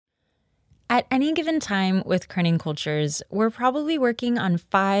At any given time with Kerning Cultures, we're probably working on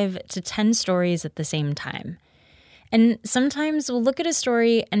 5 to 10 stories at the same time. And sometimes we'll look at a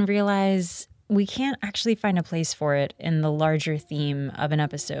story and realize we can't actually find a place for it in the larger theme of an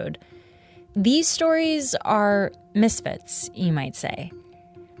episode. These stories are misfits, you might say.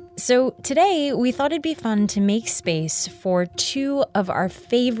 So today, we thought it'd be fun to make space for 2 of our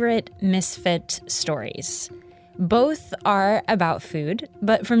favorite misfit stories. Both are about food,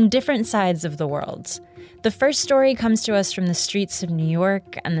 but from different sides of the world. The first story comes to us from the streets of New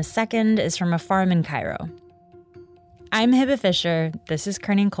York, and the second is from a farm in Cairo. I'm Hiba Fisher. This is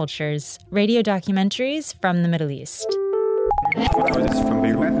Kerning Cultures, radio documentaries from the Middle East. From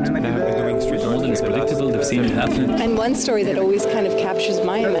Beirut, and I have been doing street art. It's predictable, they've seen it happen. And one story that always kind of captures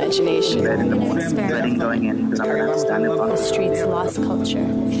my imagination. The streets lost culture.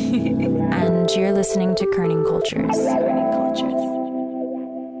 And you're listening to Kerning Cultures.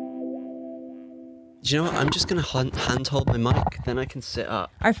 Do you know what? I'm just going to hand hold my mic, then I can sit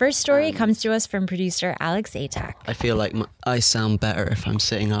up. Our first story comes to us from producer Alex Atack. I feel like I sound better if I'm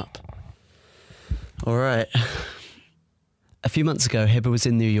sitting up. All right. A few months ago, Hiba was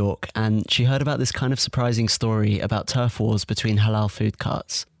in New York and she heard about this kind of surprising story about turf wars between halal food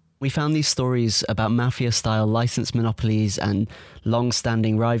carts. We found these stories about mafia-style license monopolies and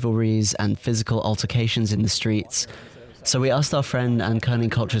long-standing rivalries and physical altercations in the streets. So we asked our friend and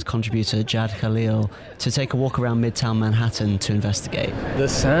Kerning Cultures contributor Jad Khalil to take a walk around Midtown Manhattan to investigate. The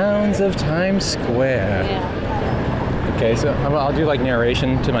sounds of Times Square. Yeah. Okay, so I'll do like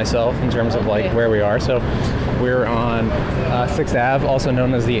narration to myself in terms of like where we are. So we're on 6th Ave, also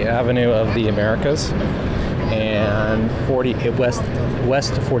known as the Avenue of the Americas, and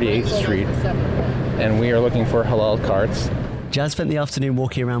west to 48th Street. And we are looking for halal carts. Jad spent the afternoon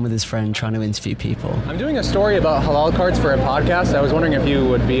walking around with his friend trying to interview people. I'm doing a story about halal carts for a podcast. I was wondering if you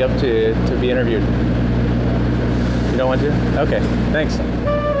would be up to be interviewed. You don't want to? Okay, thanks.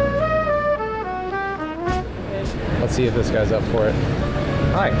 Let's see if this guy's up for it.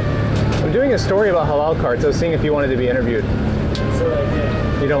 Hi. I'm doing a story about halal carts. I was seeing if you wanted to be interviewed.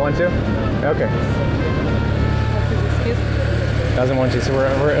 You don't want to? Okay. Doesn't want to, so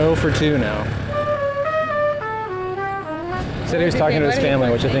we're 0 for 2 now. Said he was talking to his family,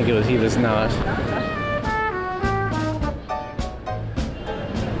 which I think he was not.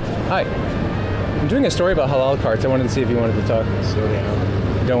 Hi. I'm doing a story about halal carts. I wanted to see if you wanted to talk.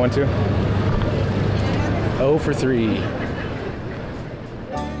 You don't want to? 0 for 3.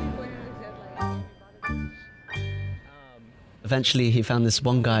 Eventually, he found this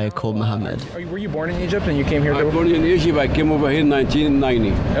one guy called Mohammed. Were you born in Egypt and you came here? I was born in Egypt. I came over here in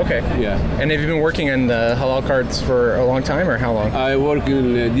 1990. Okay. Yeah. And have you been working in the halal carts for a long time, or how long? I work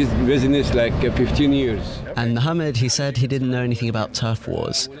in this business like 15 years. And Mohammed, he said he didn't know anything about turf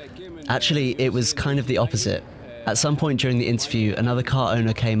wars. Actually, it was kind of the opposite. At some point during the interview, another cart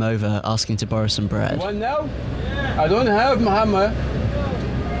owner came over asking to borrow some bread. What now? I don't have, Mohammed.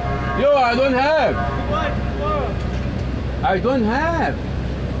 Yo, I don't have. I don't have.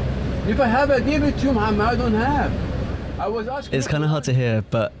 If I have, I give it to you, Mohammed. I don't have. I was asking. It's kind of hard to hear,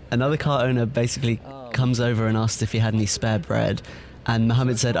 but another car owner basically comes over and asked if he had any spare bread. And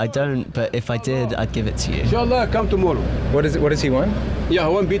Mohammed said, I don't, but if I did, I'd give it to you. Inshallah, come tomorrow. What does he want? Yeah,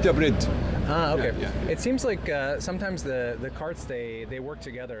 1 pita bread. Ah, okay. Yeah. It seems like sometimes the carts, they work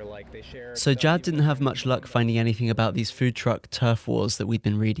together, like they share. So Jad didn't have much luck finding anything about these food truck turf wars that we'd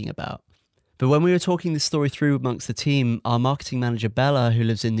been reading about. But when we were talking this story through amongst the team, our marketing manager Bella, who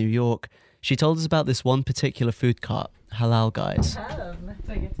lives in New York, she told us about this one particular food cart, Halal Guys.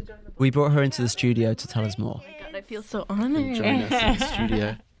 We brought her into the studio to tell us more. Oh my God, I feel so honored. Join us in the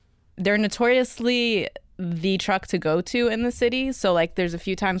studio. They're notoriously the truck to go to in the city. So like there's a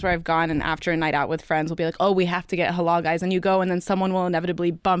few times where I've gone and after a night out with friends, we'll be like, oh, we have to get Halal Guys. And you go and then someone will inevitably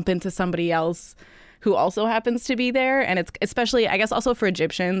bump into somebody else who also happens to be there. And it's especially, I guess, also for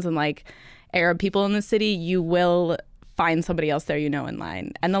Egyptians and like Arab people in the city, you will find somebody else there, in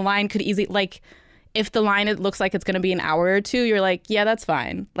line. And the line could easily, like, if the line, it looks like it's going to be an hour or two, you're like, yeah, that's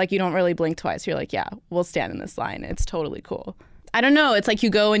fine. Like, you don't really blink twice. You're like, yeah, we'll stand in this line. It's totally cool. I don't know. It's like you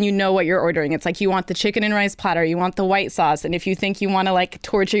go and you know what you're ordering. It's like you want the chicken and rice platter. You want the white sauce. And if you think you want to, like,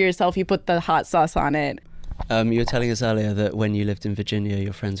 torture yourself, you put the hot sauce on it. You were telling us earlier that when you lived in Virginia,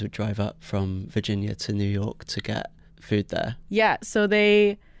 your friends would drive up from Virginia to New York to get food there. Yeah, so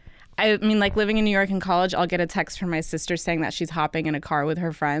I mean, like living in New York in college, I'll get a text from my sister saying that she's hopping in a car with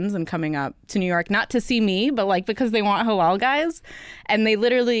her friends and coming up to New York, not to see me, but like because they want Halal Guys. And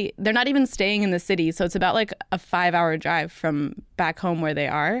they're not even staying in the city. So it's about like a 5-hour drive from back home where they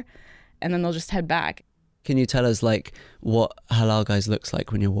are. And then they'll just head back. Can you tell us like what Halal Guys looks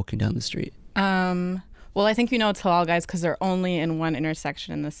like when you're walking down the street? Well, I think you know it's Halal Guys because they're only in one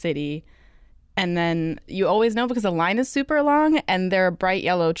intersection in the city. And then you always know because the line is super long and they're a bright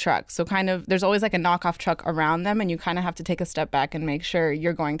yellow truck. So kind of there's always like a knockoff truck around them and you kind of have to take a step back and make sure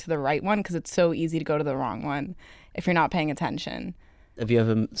you're going to the right one because it's so easy to go to the wrong one if you're not paying attention. Have you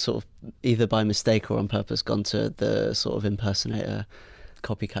ever sort of either by mistake or on purpose gone to the sort of impersonator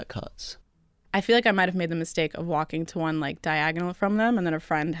copycat carts? I feel like I might have made the mistake of walking to one like diagonal from them and then a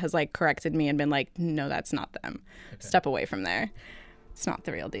friend has like corrected me and been like, no, that's not them. Okay. Step away from there. It's not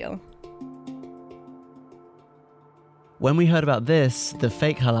the real deal. When we heard about this, the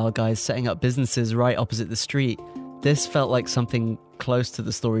fake Halal Guys setting up businesses right opposite the street, this felt like something close to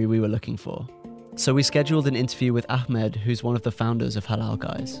the story we were looking for. So we scheduled an interview with Ahmed, who's one of the founders of Halal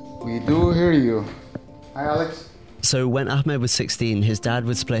Guys. We do hear you. Hi, Alex. So when Ahmed was 16, his dad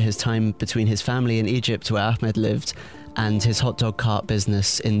would split his time between his family in Egypt, where Ahmed lived, and his hot dog cart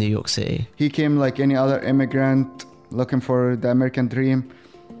business in New York City. He came like any other immigrant looking for the American dream.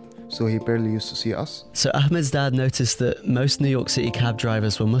 So he barely used to see us. So Ahmed's dad noticed that most New York City cab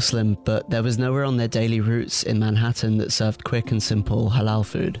drivers were Muslim, but there was nowhere on their daily routes in Manhattan that served quick and simple halal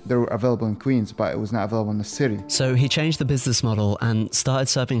food. They were available in Queens, but it was not available in the city. So he changed the business model and started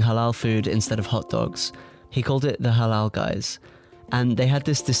serving halal food instead of hot dogs. He called it the Halal Guys. And they had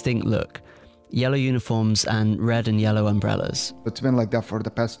this distinct look: yellow uniforms and red and yellow umbrellas. It's been like that for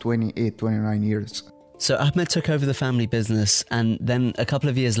the past 28, 29 years. So Ahmed took over the family business, and then a couple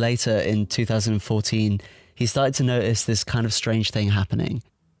of years later, in 2014, he started to notice this kind of strange thing happening.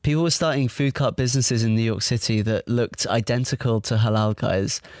 People were starting food cart businesses in New York City that looked identical to Halal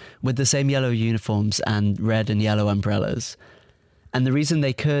Guys, with the same yellow uniforms and red and yellow umbrellas. And the reason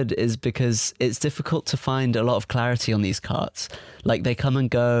they could is because it's difficult to find a lot of clarity on these carts. Like, they come and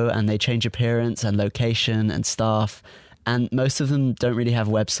go, and they change appearance and location and staff, and most of them don't really have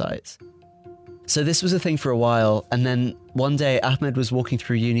websites. So this was a thing for a while, and then one day Ahmed was walking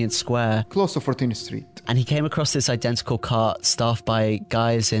through Union Square, close to 14th Street, and he came across this identical cart staffed by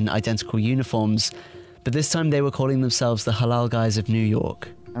guys in identical uniforms, but this time they were calling themselves the Halal Guys of New York.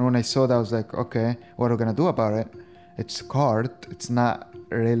 And when I saw that, I was like, okay, what are we gonna do about it? It's a cart, it's not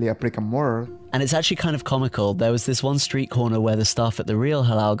really a brick and mortar. And it's actually kind of comical. There was this one street corner where the staff at the real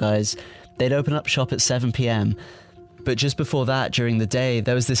Halal Guys, they'd open up shop at 7 p.m, but just before that, during the day,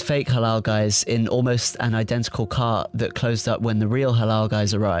 there was this fake Halal Guys in almost an identical cart that closed up when the real Halal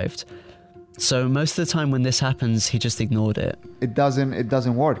Guys arrived. So most of the time when this happens, he just ignored it. It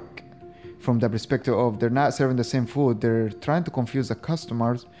doesn't work from the perspective of they're not serving the same food. They're trying to confuse the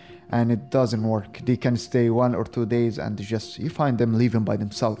customers, and it doesn't work. They can stay 1 or 2 days and you find them leaving by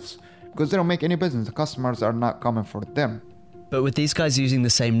themselves because they don't make any business. The customers are not coming for them. But with these guys using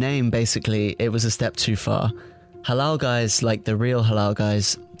the same name, basically, it was a step too far. Halal Guys, like the real Halal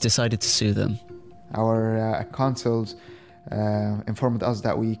Guys, decided to sue them. Our consuls informed us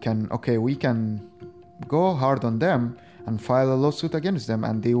that we can go hard on them and file a lawsuit against them,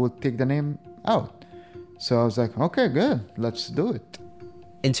 and they will take the name out. So I was like, okay, good, let's do it.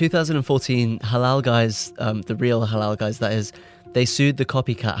 In 2014, Halal Guys, the real Halal Guys that is, they sued the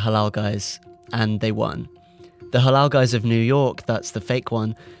copycat Halal Guys, and they won. The Halal Guys of New York, that's the fake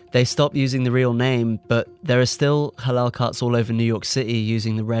one, they stopped using the real name, but there are still halal carts all over New York City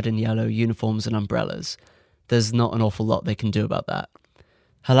using the red and yellow uniforms and umbrellas. There's not an awful lot they can do about that.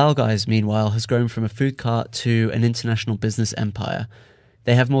 Halal Guys, meanwhile, has grown from a food cart to an international business empire.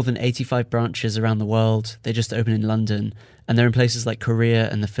 They have more than 85 branches around the world. They just opened in London, and they're in places like Korea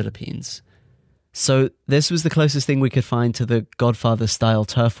and the Philippines. So this was the closest thing we could find to the Godfather-style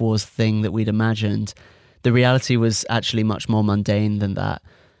turf wars thing that we'd imagined. The reality was actually much more mundane than that.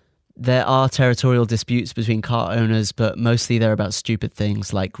 There are territorial disputes between cart owners, but mostly they're about stupid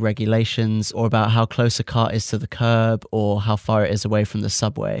things like regulations or about how close a cart is to the curb or how far it is away from the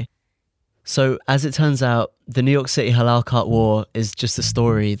subway. So, as it turns out, the New York City halal cart war is just a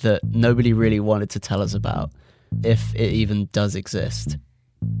story that nobody really wanted to tell us about, if it even does exist.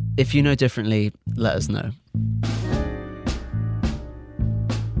 If you know differently, let us know.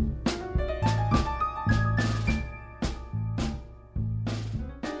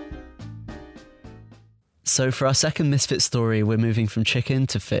 So for our second Misfit story, we're moving from chicken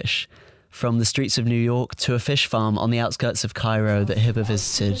to fish. From the streets of New York to a fish farm on the outskirts of Cairo that Hibba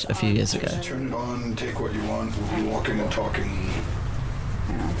visited a few years ago. Turn it on, take what you want, we'll be walking and talking.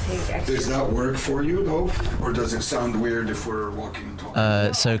 Does that work for you though? Or does it sound weird if we're walking and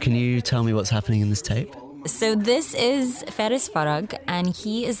talking? So can you tell me what's happening in this tape? So this is Faris Farag, and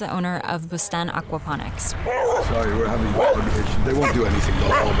he is the owner of Bustan Aquaponics. Sorry, we're having a conversation. They won't do anything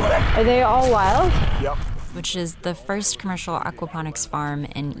though. Are they all wild? Yep. which is the first commercial aquaponics farm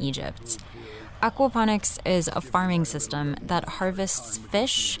in Egypt. Aquaponics is a farming system that harvests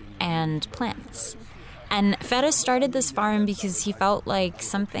fish and plants. And Feres started this farm because he felt like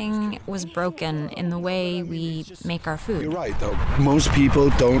something was broken in the way we make our food. You're right, though. Most people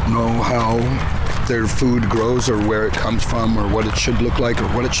don't know how their food grows or where it comes from or what it should look like or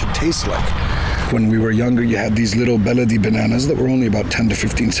what it should taste like. When we were younger, you had these little Beledi bananas that were only about 10 to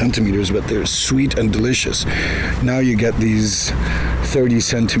 15 centimeters, but they're sweet and delicious. Now you get these 30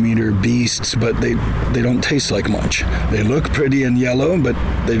 centimeter beasts, but they don't taste like much. They look pretty and yellow, but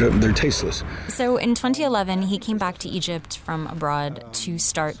they're tasteless. So in 2011, he came back to Egypt from abroad to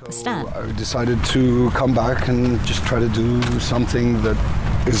start Bustan. I decided to come back and just try to do something that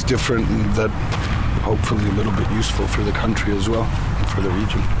is different and that hopefully a little bit useful for the country as well, and for the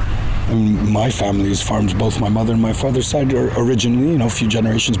region. My family's farms, both my mother and my father's side, are originally, a few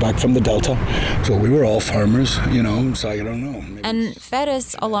generations back from the Delta. So we were all farmers, so I don't know. And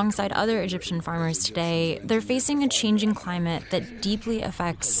Feres, alongside other Egyptian farmers today, they're facing a changing climate that deeply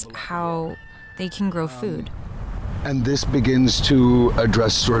affects how they can grow food. And this begins to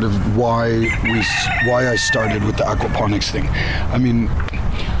address sort of why I started with the aquaponics thing. I mean,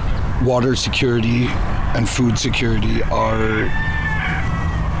 water security and food security are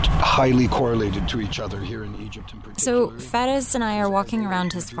highly correlated to each other here in Egypt in particular. So Feres and I are walking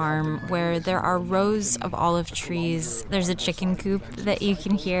around his farm where there are rows of olive trees, there's a chicken coop that you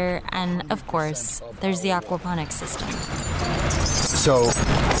can hear, and of course, there's the aquaponics system. So,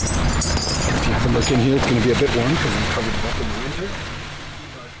 if you can look in here, it's going to be a bit warm because I'm covered up in the winter.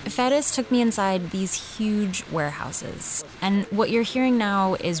 Feres took me inside these huge warehouses, and what you're hearing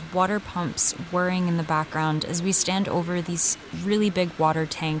now is water pumps whirring in the background as we stand over these really big water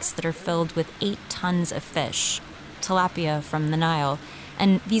tanks that are filled with 8 tons of fish, tilapia from the Nile.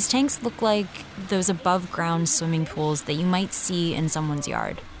 And these tanks look like those above-ground swimming pools that you might see in someone's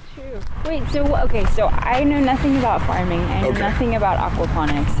yard. Wait, so I know nothing about farming. I know nothing about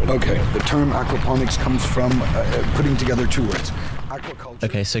aquaponics. Okay, the term aquaponics comes from putting together 2 words. Aquaculture.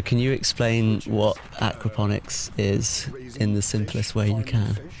 Okay, so can you explain what aquaponics is in the simplest way you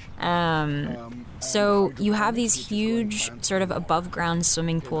can? So you have these huge sort of above ground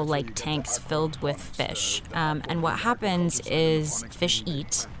swimming pool like tanks filled with fish. And what happens is fish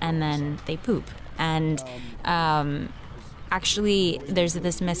eat and then they poop. And actually, there's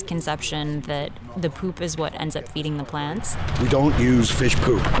this misconception that the poop is what ends up feeding the plants. We don't use fish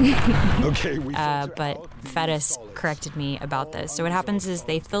poop. Okay. But Feres corrected me about this. So what happens is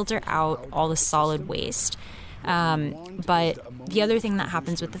they filter out all the solid waste. But the other thing that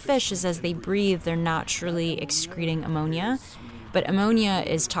happens with the fish is as they breathe, they're naturally excreting ammonia. But ammonia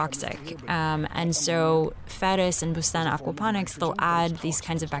is toxic. And so Feres and Bustan Aquaponics, they'll add these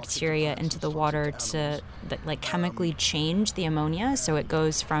kinds of bacteria into the water to chemically change the ammonia. So it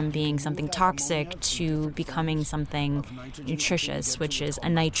goes from being something toxic to becoming something nutritious, which is a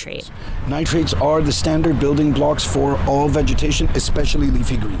nitrate. Nitrates are the standard building blocks for all vegetation, especially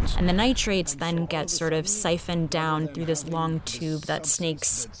leafy greens. And the nitrates then get sort of siphoned down through this long tube that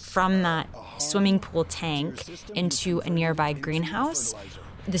snakes from that swimming pool tank into a nearby greenhouse.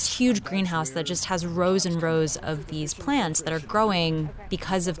 This huge greenhouse that just has rows and rows of these plants that are growing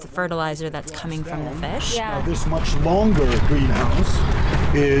because of the fertilizer that's coming from the fish. Now, this much longer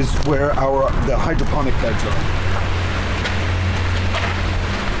greenhouse is where the hydroponic beds are.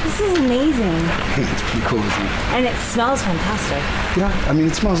 This is amazing. It's pretty cool, isn't it? And it smells fantastic. Yeah, I mean,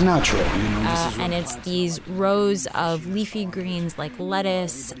 it smells natural. And it's these rows of leafy greens like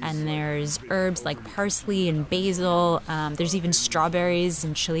lettuce, and there's herbs like parsley and basil. There's even strawberries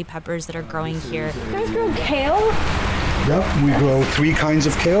and chili peppers that are growing here. You guys grow kale? Yep, we grow 3 kinds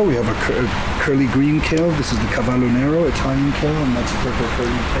of kale. We have a curly green kale. This is the Cavallo Nero, Italian kale, and that's purple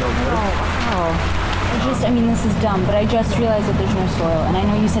curly kale. Oh, wow. This is dumb, but I just realized that there's no soil. And I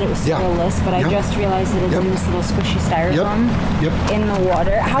know you said it was soilless, but I just realized that it's in this little squishy styrofoam in the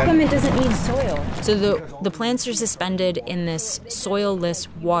water. How come it doesn't need soil? So the plants are suspended in this soilless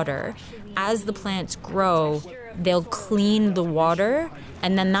water. As the plants grow, they'll clean the water,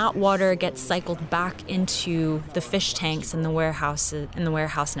 and then that water gets cycled back into the fish tanks in the warehouse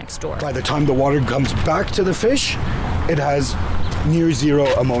next door. By the time the water comes back to the fish, it has near zero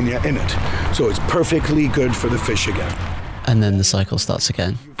ammonia in it. So it's perfectly good for the fish again. And then the cycle starts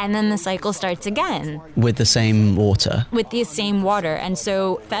again. And then the cycle starts again. With the same water. With the same water. And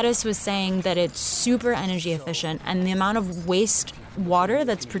so Feres was saying that it's super energy efficient, and the amount of waste water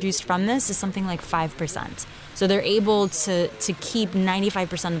that's produced from this is something like 5%. So they're able to keep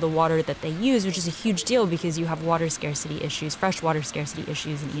 95% of the water that they use, which is a huge deal because you have water scarcity issues, fresh water scarcity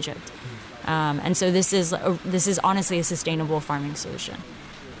issues in Egypt. And so this is honestly a sustainable farming solution.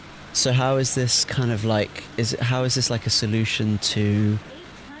 So how is this kind of like, how is this like a solution to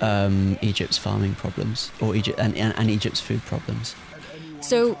Egypt's farming problems, or and Egypt's food problems?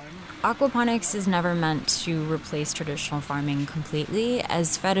 So aquaponics is never meant to replace traditional farming completely.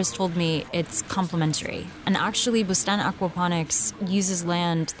 As Faris told me, it's complementary. And actually, Bustan Aquaponics uses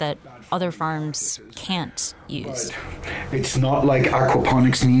land that other farms can't use. It's not like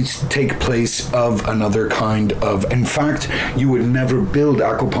aquaponics needs to take place of another kind of. In fact, you would never build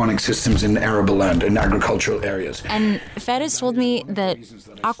aquaponic systems in arable land, in agricultural areas. And Faris told me that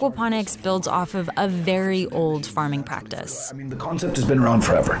aquaponics builds off of a very old farming practice. I mean, the concept has been around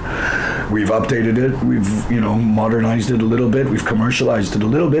forever. We've updated it, we've, modernized it a little bit, we've commercialized it a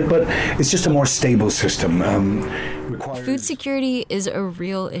little bit, but it's just a more stable system. Food security is a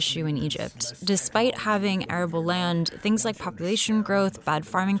real issue in Egypt. Despite having arable land, things like population growth, bad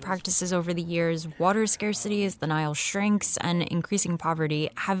farming practices over the years, water scarcity as the Nile shrinks, and increasing poverty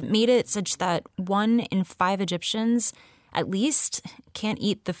have made it such that 1 in 5 Egyptians, at least, can't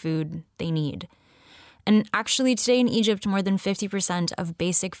eat the food they need. And actually, today in Egypt, more than 50% of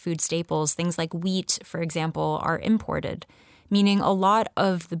basic food staples, things like wheat, for example, are imported, meaning a lot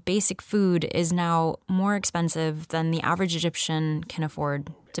of the basic food is now more expensive than the average Egyptian can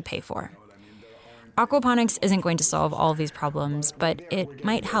afford to pay for. Aquaponics isn't going to solve all of these problems, but it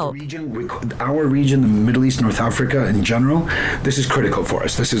might help. Our region, the Middle East, North Africa in general, this is critical for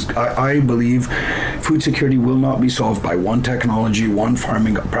us. I believe food security will not be solved by one technology, one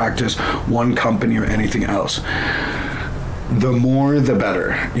farming practice, one company, or anything else. The more, the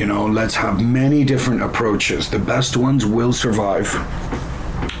better. Let's have many different approaches. The best ones will survive.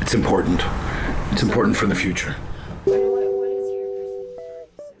 It's important. It's important for the future.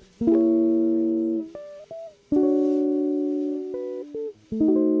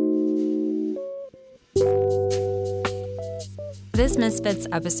 This Misfits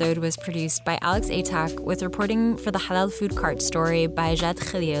episode was produced by Alex Atack, with reporting for the Halal Food Cart story by Jad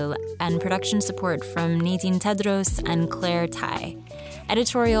Khalil and production support from Nadine Tedros and Claire Tai.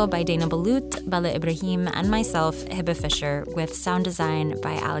 Editorial by Dana Balut, Bella Ibrahim, and myself, Hiba Fisher, with sound design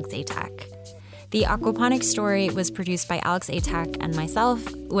by Alex Atack. The Aquaponics story was produced by Alex Atack and myself,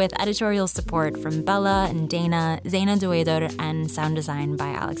 with editorial support from Bella and Dana, Zaina Duedor, and sound design by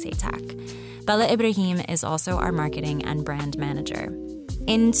Alex Atack. Bella Ibrahim is also our marketing and brand manager.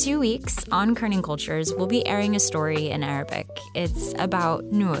 In 2 weeks, on Kerning Cultures, we'll be airing a story in Arabic. It's about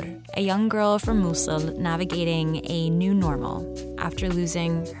Noor, a young girl from Mosul navigating a new normal after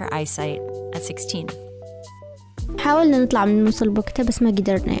losing her eyesight at 16. حاولنا نطلع من الموصل بوقتها بس ما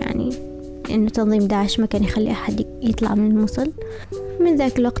قدرنا لأنه تنظيم داعش ما كان يخلي أحد يطلع من الموصل. من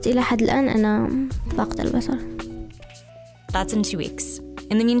ذاك الوقت إلى حد الآن أنا فاقدة البصر. That's in 2 weeks.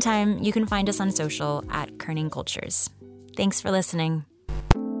 In the meantime, you can find us on social at Kerning Cultures. Thanks for listening.